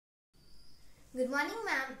Good morning,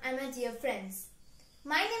 ma'am, and my dear friends.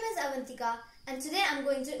 My name is Avantika, and today I am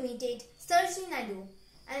going to imitate Sarojini Naidu,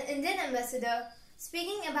 an Indian ambassador,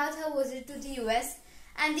 speaking about her visit to the US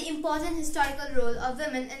and the important historical role of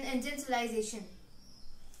women in Indian civilization.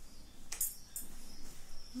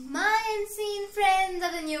 My unseen friends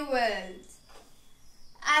of the New World,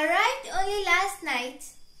 I arrived only last night,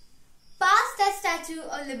 past that Statue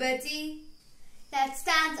of Liberty that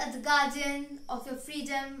stands as the guardian of your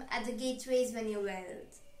freedom at the gateways of your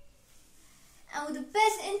world. And with the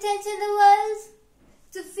best intention in the world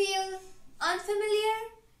to feel unfamiliar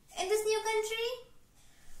in this new country,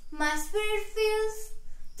 my spirit feels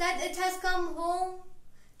that it has come home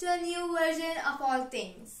to a new version of all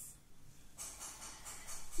things.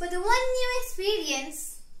 But the one new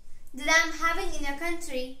experience that I am having in your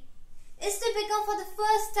country is to become for the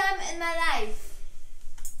first time in my life.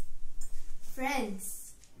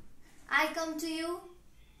 Friends, I come to you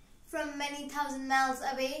from many thousand miles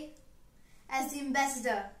away as the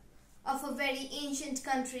ambassador of a very ancient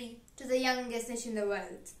country to the youngest nation in the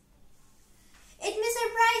world. It may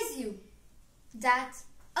surprise you that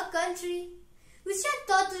a country which I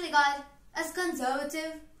thought to regard as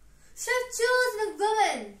conservative should have chosen a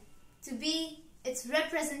woman to be its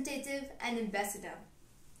representative and ambassador.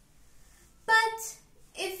 But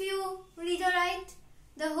if you read or write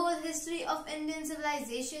the whole history of Indian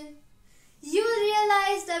civilization, you will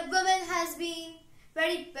realize that women has been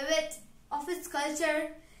very vivid of its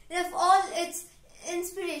culture and of all its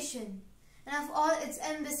inspiration and of all its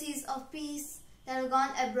embassies of peace that have gone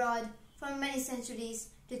abroad for many centuries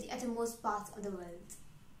to the uttermost parts of the world.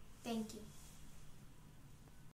 Thank you.